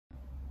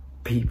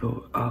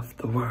People of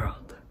the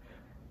world.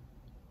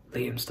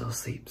 Liam still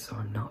sleeps, so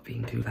I'm not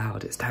being too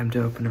loud. It's time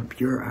to open up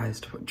your eyes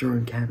to what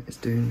Cant is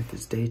doing with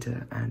his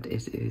data, and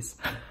it is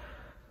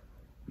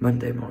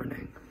Monday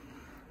morning.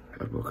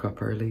 I woke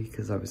up early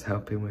because I was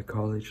helping with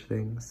college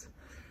things.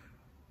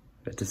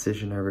 A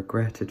decision I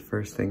regretted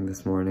first thing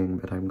this morning,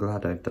 but I'm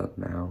glad I've done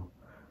now.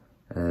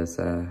 As,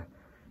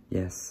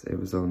 yes, it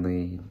was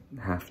only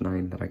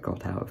 9:30 that I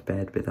got out of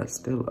bed, but that's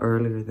still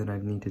earlier than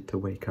I've needed to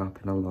wake up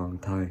in a long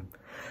time.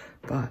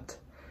 But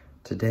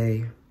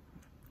today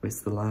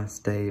is the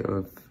last day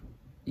of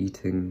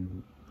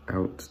eating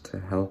out to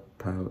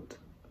help out,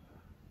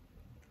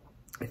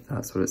 if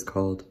that's what it's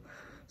called.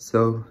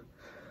 So,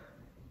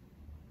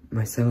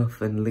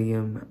 myself and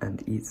Liam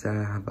and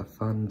Isa have a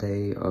fun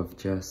day of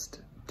just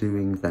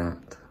doing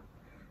that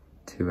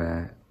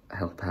to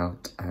help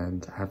out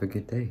and have a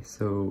good day.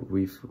 So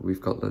we've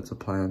got loads of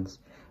plans.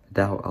 I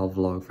doubt I'll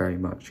vlog very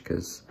much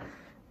because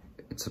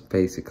it's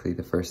basically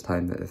the first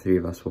time that the three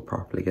of us will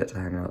properly get to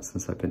hang out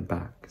since I've been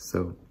back.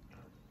 So,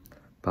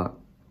 but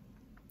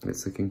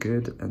it's looking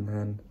good, and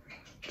then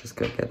just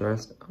gotta get the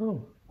rest.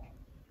 Oh,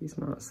 he's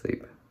not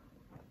asleep.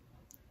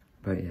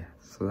 But yeah,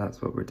 so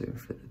that's what we're doing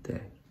for the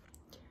day.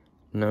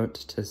 Note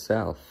to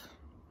self.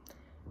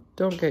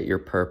 Don't get your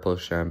purple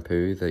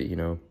shampoo that, you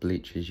know,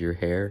 bleaches your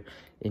hair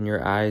in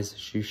your eyes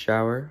as you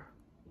shower.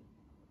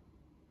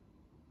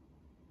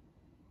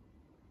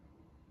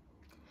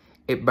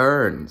 It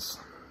burns.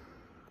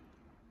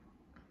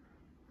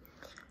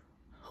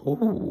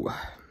 Ooh.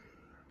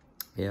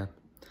 Yeah.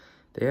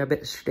 They're a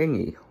bit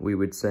stingy, we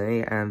would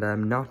say, and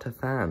I'm not a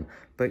fan.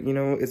 But, you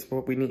know, it's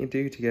what we need to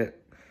do to get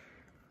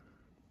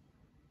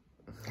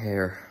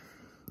hair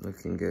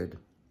looking good.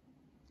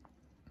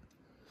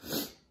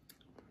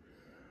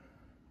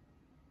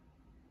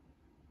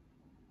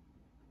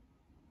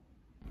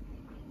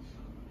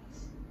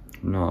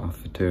 Not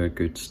off to a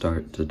good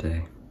start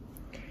today.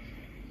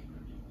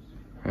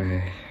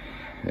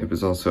 It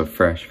was also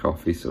fresh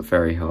coffee, so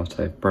very hot.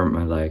 I've burnt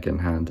my leg and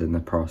hand in the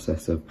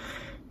process of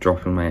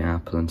dropping my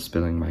apple and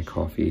spilling my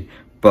coffee,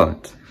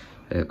 but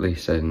at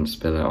least I didn't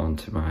spill it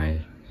onto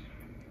my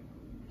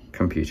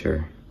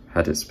computer.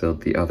 Had it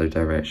spilled the other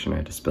direction,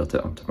 I'd have spilled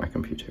it onto my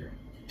computer.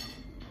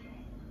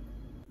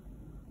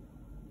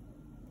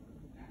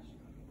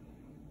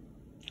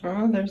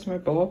 Oh, there's my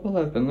bauble.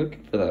 I've been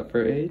looking for that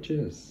for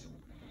ages.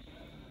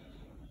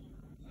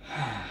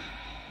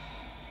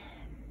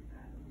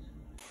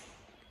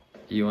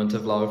 You want to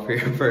vlog for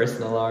your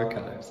personal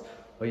archives?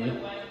 Well,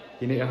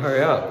 you need to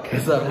hurry up,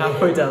 because I'm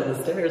halfway down the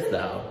stairs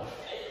now.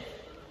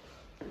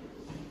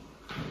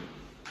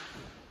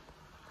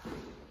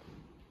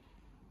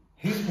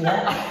 Who's what?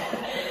 I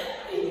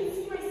can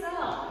see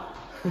myself.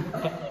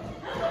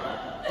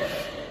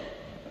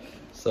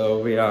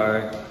 So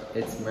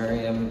it's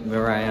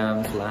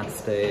Miriam's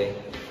last day.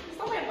 It's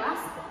not my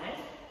last day.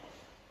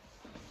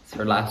 It's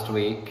her last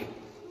week.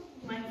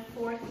 My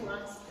fourth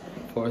last day.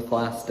 Fourth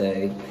last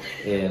day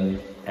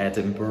in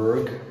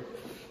Edinburgh.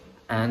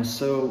 And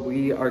so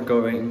we are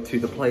going to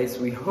the place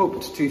we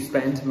hoped to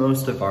spend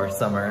most of our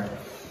summer.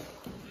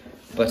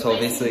 But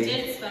obviously... We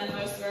did spend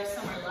most of our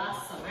summer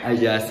last summer.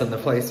 Yes, and the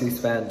place we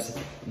spent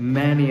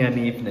many an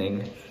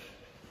evening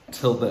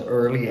till the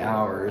early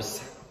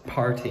hours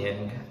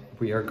partying.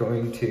 We are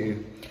going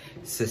to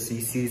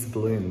Sissisi's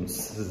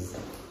Blooms. This is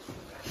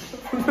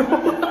gonna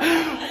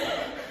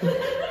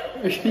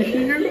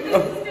be the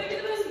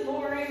most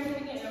boring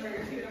thing I've ever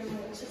heard of,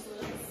 which is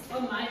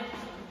on my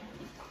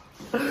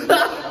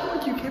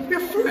phone. You can't be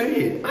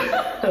afraid.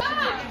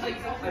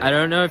 I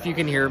don't know if you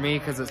can hear me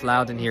because it's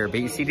loud in here, but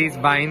you see these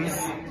vines?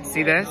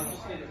 See this?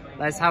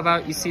 Les, how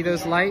about you see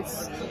those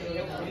lights?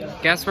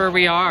 Guess where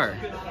we are?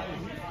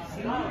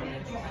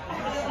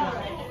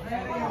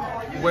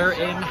 We're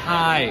in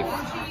Hive.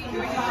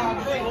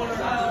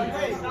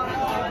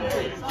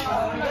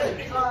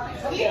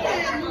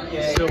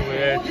 So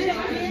weird.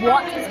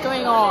 What is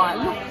going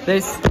on?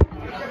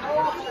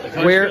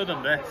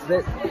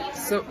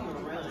 So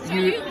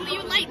you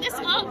light this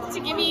up to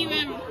give you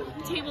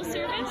table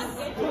service?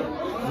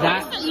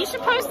 You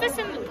should post this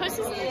in the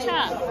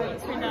chat.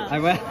 I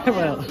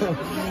will.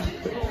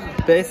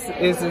 This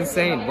is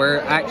insane.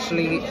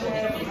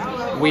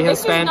 We have spent... This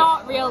is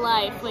not real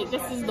life. Like,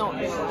 this is not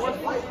real life.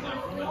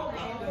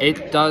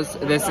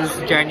 This is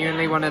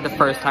genuinely one of the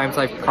first times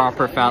I've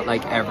proper felt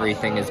like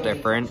everything is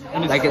different.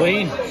 And it's like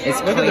clean. It's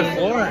Look clean. at the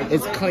floor.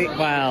 It's clean.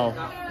 Well,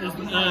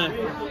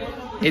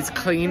 it's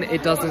clean.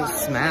 It doesn't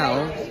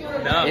smell.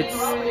 No. It's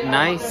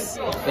nice.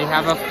 They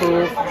have a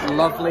full,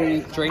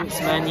 lovely drinks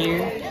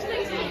menu.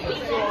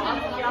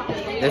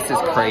 This is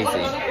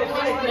crazy.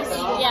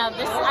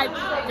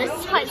 This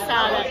is quite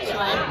sad, actually.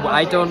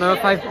 I don't know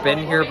if I've been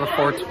here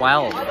before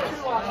 12.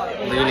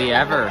 Really,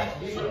 ever.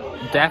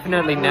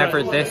 Definitely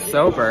never this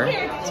sober.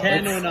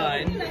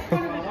 10:09.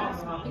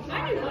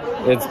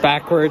 It's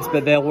backwards,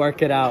 but they'll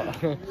work it out.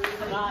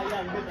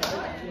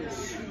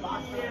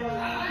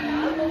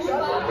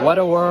 What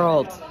a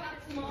world.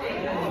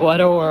 What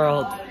a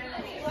world.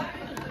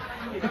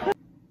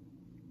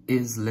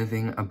 Is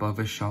living above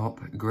a shop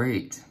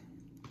great?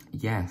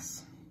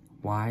 Yes.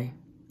 Why?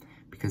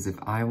 Because if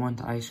I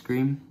want ice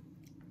cream,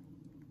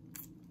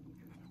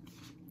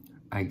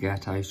 I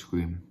get ice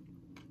cream.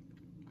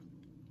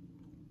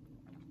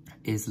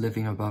 Is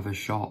living above a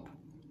shop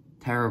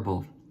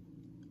terrible?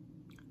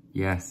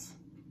 Yes.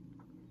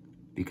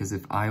 Because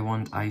if I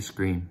want ice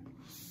cream,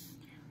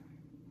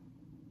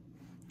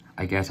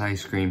 I get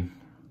ice cream.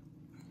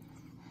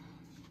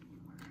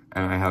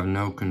 And I have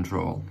no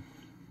control.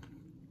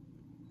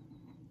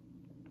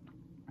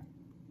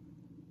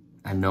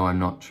 And no, I'm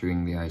not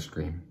chewing the ice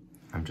cream.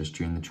 I'm just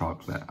chewing the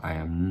chocolate. I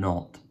am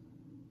not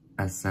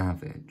a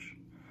savage.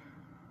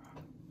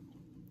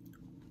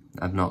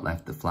 I've not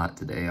left the flat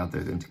today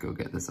other than to go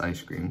get this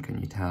ice cream, can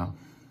you tell?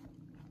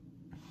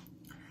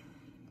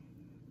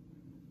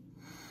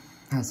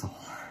 That's all.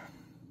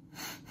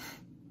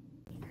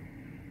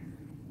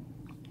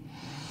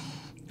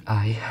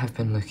 I have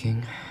been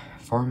looking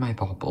for my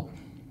bauble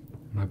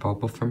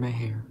for my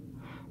hair,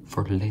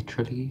 for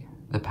literally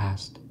the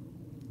past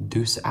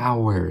deuce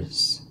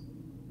hours.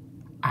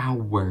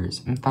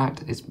 In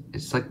fact,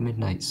 it's like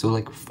midnight, so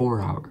like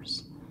 4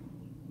 hours.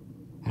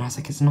 And I was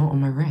like, it's not on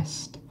my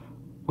wrist.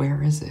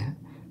 Where is it?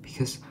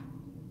 Because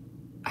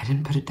I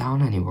didn't put it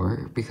down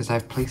anywhere, because I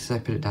have places I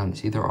put it down.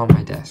 It's either on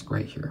my desk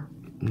right here,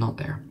 not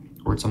there,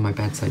 or it's on my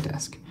bedside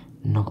desk,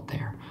 not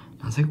there.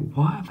 And I was like,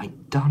 what have I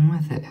done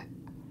with it?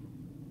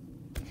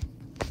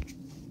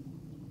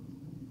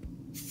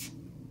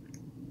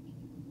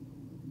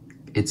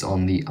 It's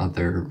on the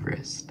other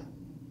wrist.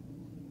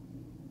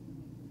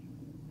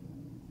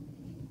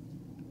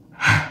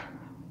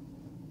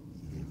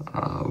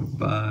 Oh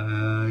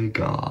my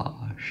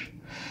gosh.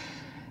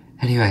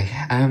 Anyway,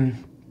 I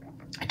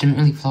didn't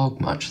really vlog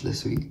much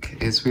this week.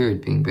 It's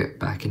weird being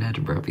back in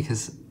Edinburgh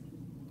because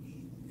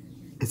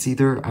it's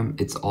either I'm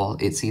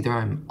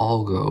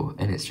all go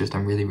and it's just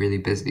I'm really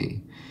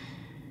busy,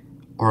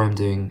 or I'm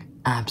doing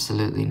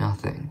absolutely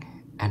nothing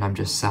and I'm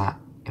just sat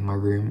in my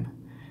room.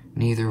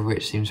 Neither of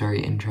which seems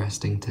very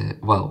interesting to,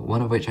 well,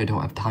 one of which I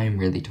don't have time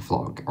really to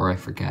vlog, or I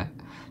forget,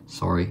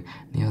 sorry.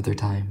 The other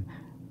time,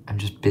 I'm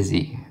just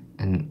busy,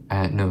 and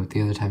no,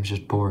 the other time's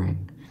just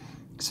boring,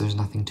 so there's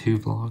nothing to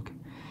vlog.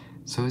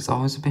 So it's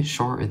always a bit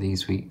shorter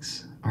these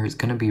weeks, or it's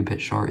gonna be a bit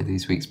shorter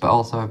these weeks, but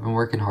also I've been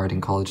working hard in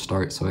college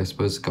start, so I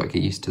suppose I've got to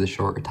get used to the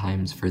shorter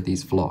times for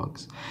these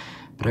vlogs.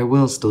 But I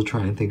will still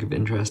try and think of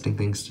interesting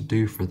things to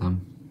do for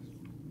them.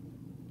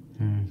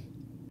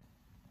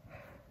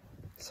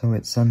 So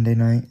it's Sunday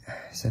night,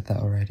 I said that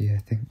already I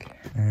think,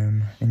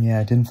 and yeah,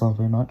 I didn't vlog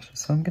very much,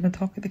 so I'm gonna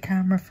talk at the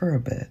camera for a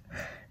bit,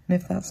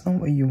 and if that's not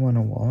what you want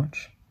to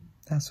watch,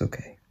 that's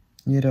okay,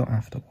 you don't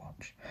have to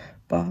watch,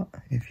 but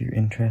if you're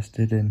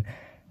interested in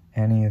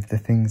any of the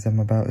things I'm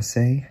about to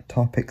say,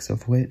 topics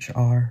of which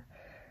are,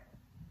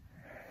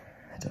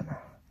 I don't know,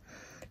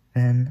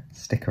 then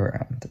stick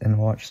around and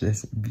watch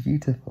this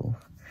beautiful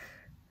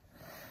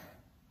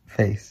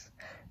face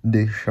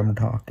dish I'm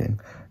talking.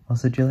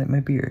 Also, do you like my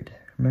beard?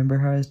 Remember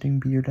how I was doing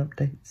beard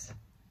updates?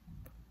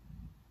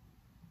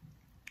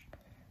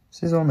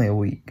 This is only a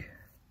week,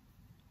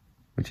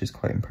 which is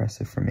quite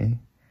impressive for me.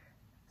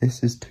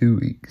 This is 2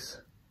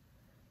 weeks,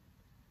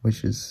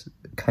 which is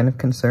kind of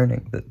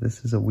concerning that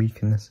this is a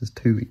week and this is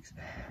 2 weeks.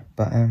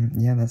 But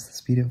yeah, that's the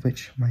speed at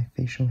which my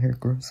facial hair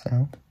grows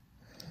now.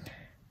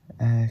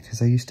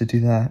 Because I used to do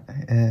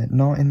that,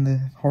 not in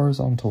the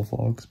horizontal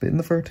vlogs, but in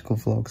the vertical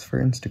vlogs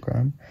for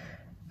Instagram.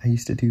 I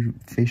used to do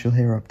facial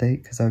hair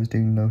update because I was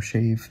doing no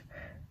shave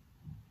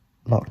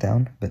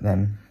lockdown, but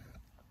then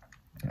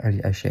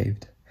I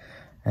shaved.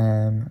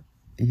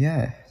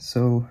 Yeah,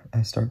 so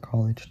I start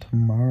college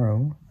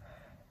tomorrow,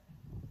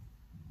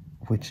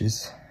 which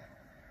is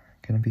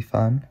gonna be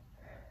fun.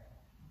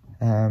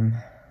 No,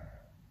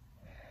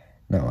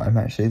 I'm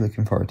actually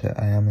looking forward to it.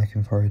 I am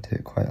looking forward to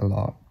it quite a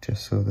lot,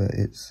 just so that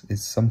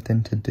it's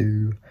something to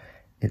do.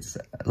 It's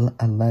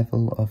a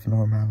level of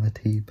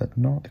normality, but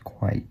not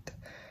quite,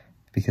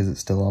 because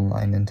it's still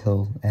online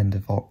until end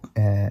of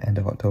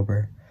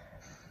October.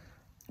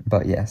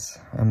 But yes,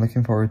 I'm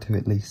looking forward to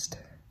at least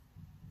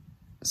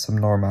some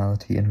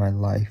normality in my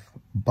life,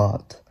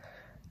 but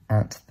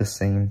at the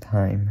same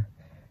time,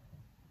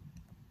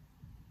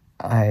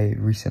 I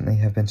recently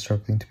have been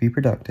struggling to be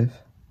productive,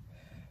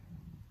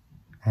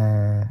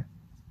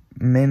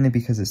 mainly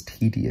because it's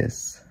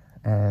tedious,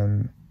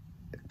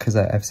 because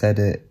I've said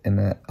it in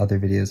other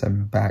videos,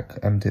 I've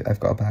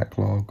got a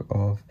backlog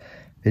of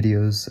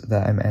videos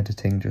that I'm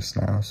editing just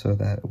now, so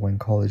that when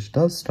college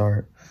does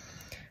start,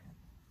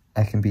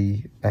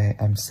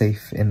 I'm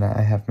safe in that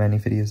I have many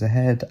videos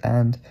ahead.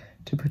 And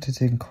to put it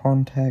in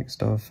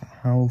context of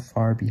how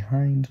far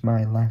behind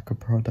my lack of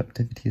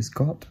productivity has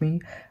got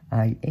me,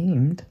 I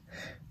aimed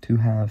to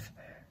have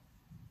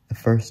the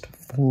first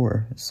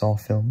 4 Saw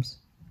films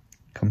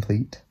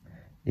complete,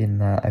 in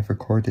that I've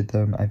recorded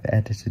them, I've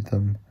edited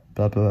them,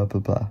 blah blah blah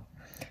blah.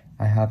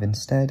 I have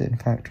instead, in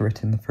fact,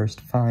 written the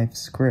first 5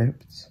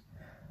 scripts,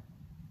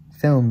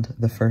 filmed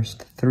the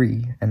first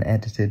 3, and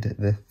edited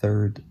the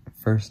third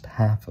first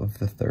half of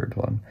the third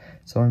one.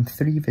 So I'm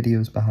 3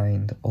 videos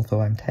behind,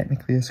 although I'm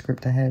technically a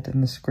script ahead,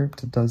 and the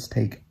script does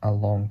take a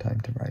long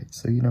time to write,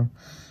 so you know.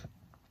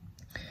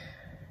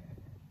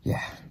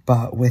 Yeah,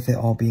 but with it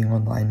all being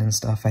online and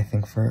stuff, I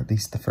think for at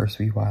least the first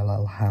wee while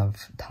I'll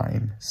have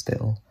time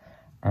still.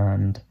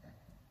 And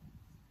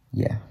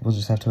yeah, we'll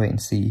just have to wait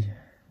and see.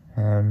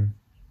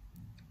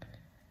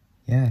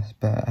 Yeah,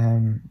 but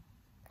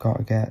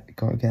gotta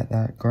get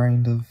that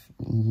grind of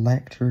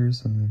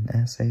lectures and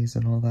essays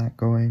and all that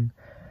going.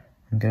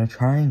 I'm gonna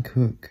try and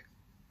cook.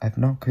 I've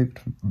not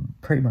cooked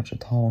pretty much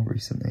at all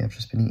recently. I've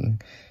just been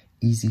eating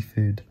easy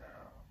food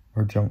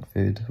or junk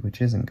food,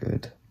 which isn't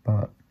good,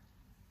 but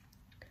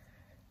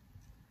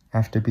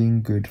after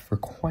being good for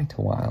quite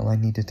a while, I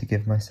needed to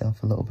give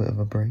myself a little bit of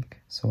a break,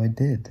 so I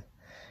did.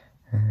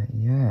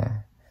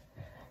 Yeah.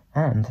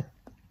 And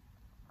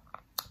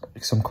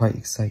some quite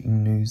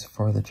exciting news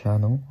for the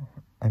channel.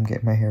 I'm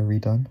getting my hair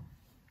redone.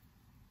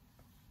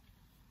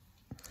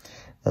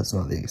 That's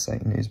not the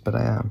exciting news, but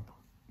I am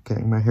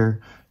getting my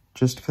hair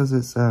just because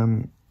it's my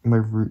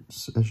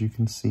roots, as you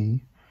can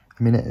see.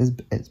 I mean,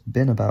 it's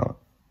been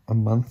about a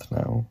month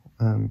now,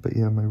 but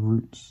yeah, my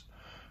roots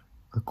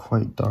are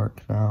quite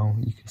dark now.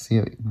 You can see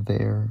it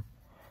there.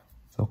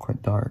 It's all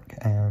quite dark.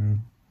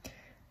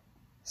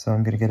 So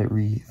I'm gonna get it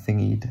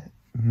re-thingied.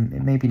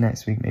 Maybe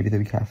next week, maybe the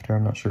week after,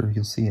 I'm not sure.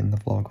 You'll see in the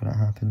vlog when it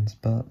happens.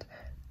 But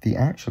the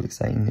actual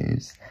exciting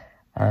news,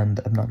 and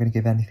I'm not going to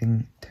give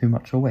anything too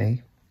much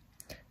away,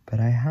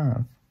 but I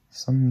have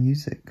some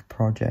music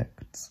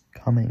projects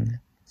coming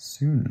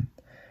soon.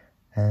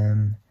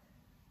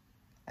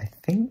 I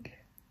think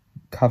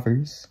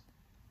covers,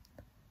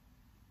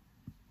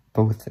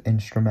 both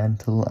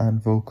instrumental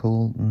and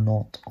vocal,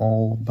 not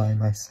all by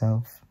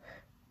myself.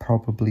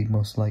 Probably,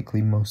 most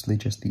likely, mostly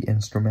just the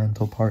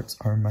instrumental parts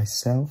are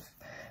myself.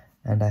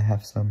 And I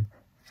have some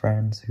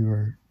friends who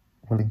are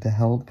willing to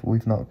help.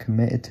 We've not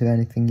committed to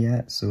anything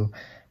yet, so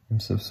I'm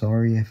so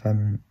sorry if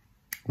I'm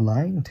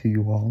lying to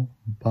you all,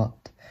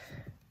 but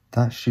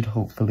that should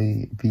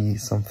hopefully be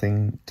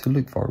something to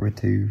look forward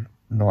to,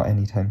 not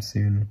anytime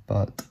soon,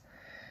 but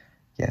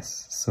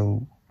yes,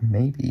 so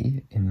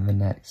maybe in the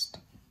next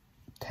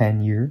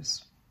 10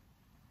 years,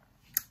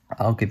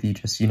 I'll give you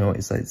just, you know,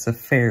 it's a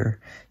fair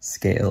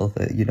scale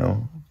that, you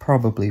know,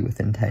 probably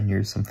within 10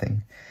 years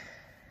something.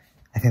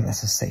 I think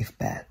that's a safe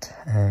bet,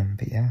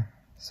 but yeah,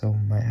 so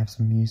might have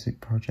some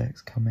music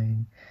projects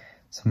coming,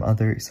 some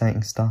other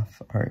exciting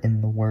stuff are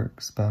in the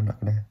works, but I'm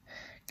not going to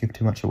give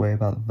too much away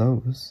about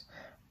those,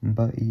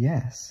 but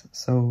yes,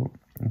 so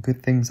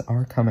good things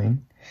are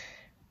coming,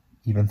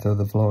 even though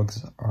the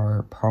vlogs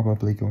are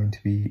probably going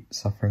to be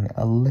suffering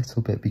a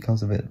little bit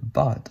because of it,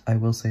 but I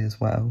will say as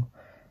well,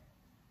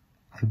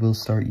 I will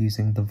start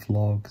using the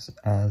vlogs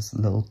as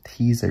little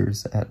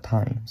teasers at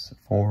times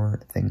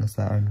for things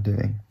that I'm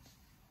doing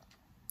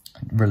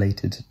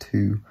related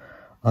to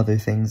other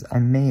things. I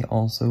may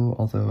also,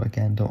 although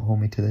again don't hold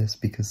me to this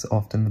because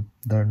often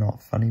they're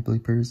not funny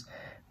bloopers,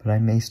 but I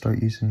may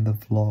start using the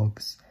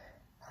vlogs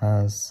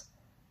as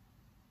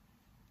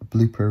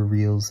blooper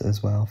reels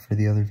as well for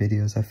the other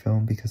videos I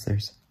film, because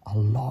there's a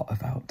lot of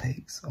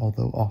outtakes,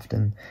 although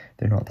often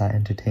they're not that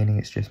entertaining.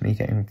 It's just me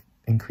getting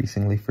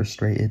increasingly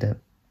frustrated at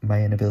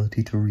my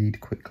inability to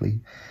read quickly.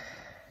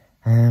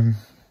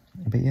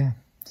 But yeah,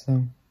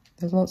 so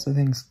there's lots of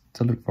things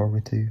to look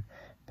forward to.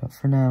 But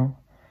for now,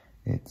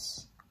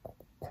 it's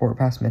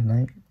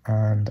midnight,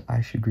 and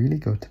I should really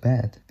go to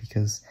bed,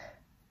 because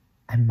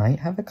I might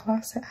have a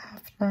class at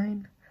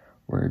 9:30.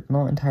 We're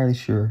not entirely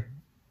sure.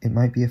 It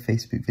might be a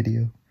Facebook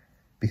video,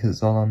 because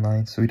it's all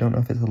online, so we don't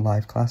know if it's a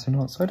live class or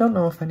not, so I don't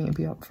know if I need to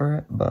be up for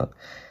it, but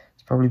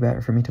it's probably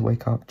better for me to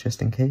wake up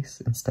just in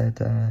case, instead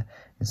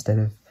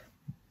of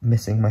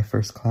missing my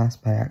first class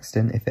by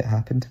accident if it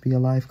happened to be a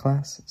live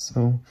class.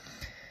 So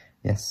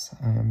yes,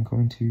 I am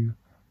going to,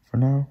 for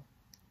now,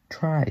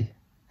 try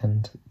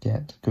and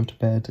go to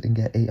bed and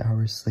get 8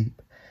 hours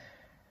sleep.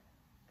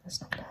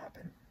 That's not gonna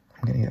happen.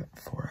 I'm gonna get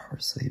 4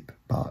 hours sleep,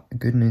 but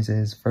good news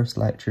is first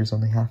lecture is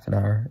only half an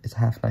hour. It's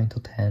 9:30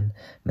 till 10, and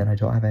then I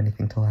don't have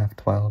anything till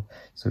 12:30,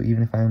 so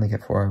even if I only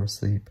get 4 hours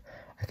sleep,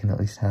 I can at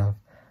least have,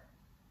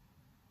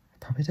 I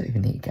probably don't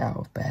even need to get out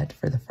of bed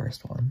for the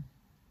first one.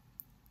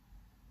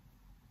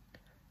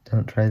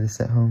 Don't try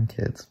this at home,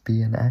 kids.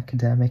 Be an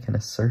academic and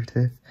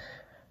assertive.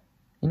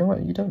 You know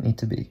what? You don't need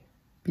to be.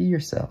 Be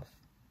yourself.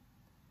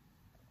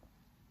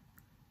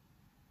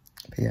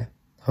 But yeah,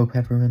 hope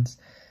everyone's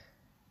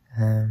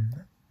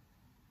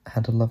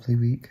had a lovely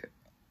week.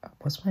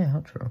 What's my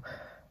outro?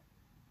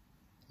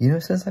 You know,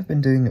 since I've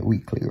been doing it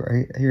weekly,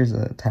 right? Here's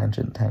a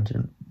tangent.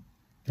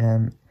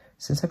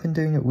 Since I've been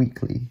doing it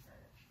weekly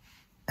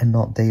and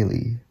not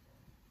daily,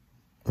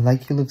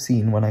 like you'll have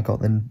seen when I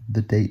got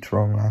the date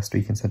wrong last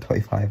week and said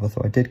 25,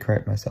 although I did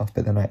correct myself,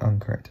 but then I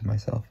uncorrected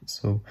myself,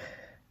 so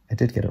I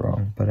did get it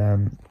wrong. But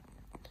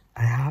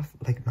I have,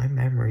 like, my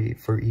memory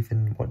for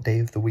even what day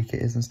of the week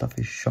it is and stuff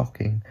is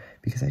shocking,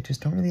 because I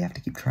just don't really have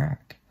to keep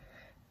track.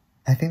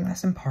 I think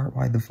that's in part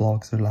why the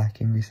vlogs are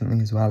lacking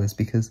recently as well, is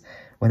because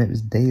when it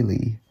was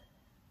daily,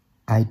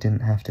 I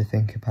didn't have to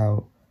think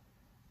about,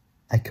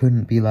 I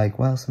couldn't be like,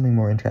 well, something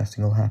more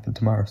interesting will happen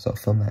tomorrow, so I'll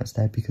film that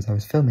instead, because I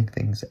was filming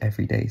things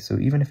every day. So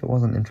even if it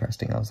wasn't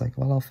interesting, I was like,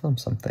 well, I'll film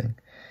something.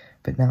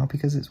 But now,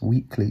 because it's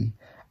weekly,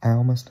 I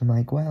almost am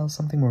like, well,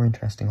 something more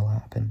interesting will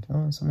happen.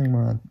 Oh, something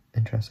more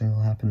interesting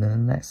will happen.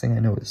 And the next thing I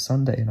know, it's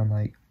Sunday, and I'm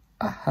like,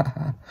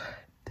 ah,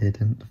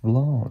 didn't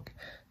vlog.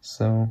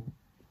 So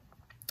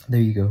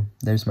there you go.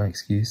 There's my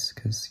excuse,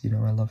 because, you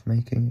know, I love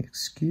making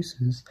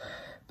excuses.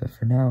 But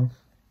for now,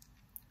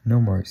 no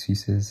more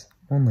excuses,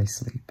 only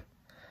sleep.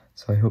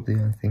 So I hope the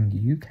only thing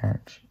you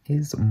catch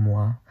is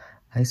moi,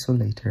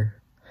 isolator,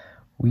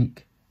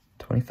 week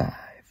 25,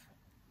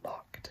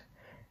 locked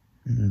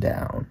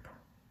down.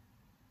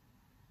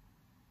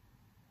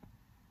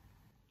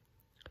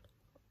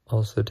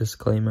 Also,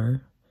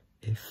 disclaimer,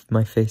 if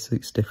my face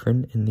looks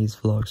different in these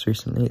vlogs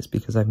recently, it's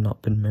because I've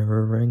not been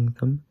mirroring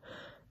them,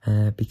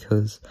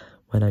 because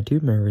when I do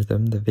mirror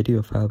them, the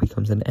video file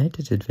becomes an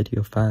edited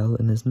video file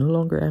and is no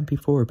longer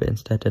MP4, but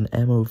instead an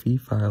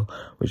MOV file,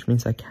 which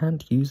means I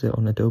can't use it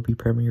on Adobe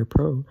Premiere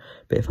Pro.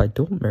 But if I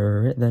don't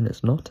mirror it, then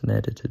it's not an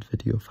edited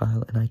video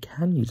file, and I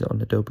can use it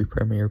on Adobe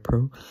Premiere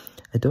Pro.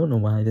 I don't know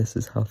why this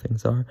is how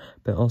things are,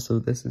 but also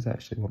this is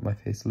actually what my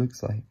face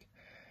looks like.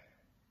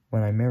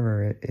 When I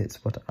mirror it,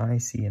 it's what I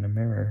see in a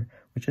mirror,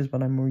 which is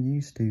what I'm more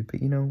used to.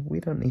 But you know, we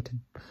don't need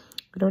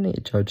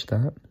to judge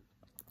that,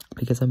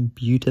 because I'm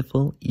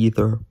beautiful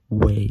either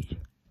way.